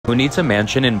Who needs a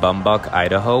mansion in Bumbuck,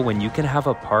 Idaho when you can have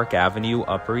a Park Avenue,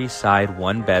 Upper East Side,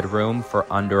 1-bedroom for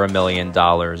under $1 million?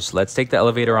 Let's take the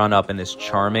elevator on up in this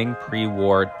charming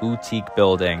pre-war boutique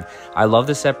building. I love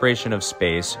the separation of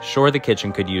space. Sure, the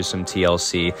kitchen could use some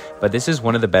TLC, but this is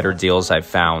one of the better deals I've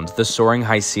found. The soaring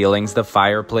high ceilings, the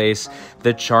fireplace,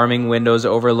 the charming windows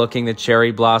overlooking the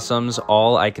cherry blossoms.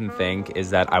 All I can think is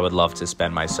that I would love to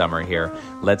spend my summer here.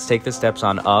 Let's take the steps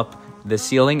on up. The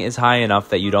ceiling is high enough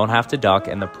that you don't have to duck,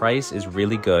 and the price is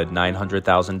really good,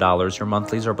 $900,000. Your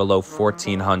monthlies are below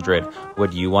 $1,400.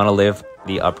 Would you want to live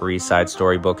the Upper East Side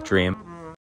storybook dream?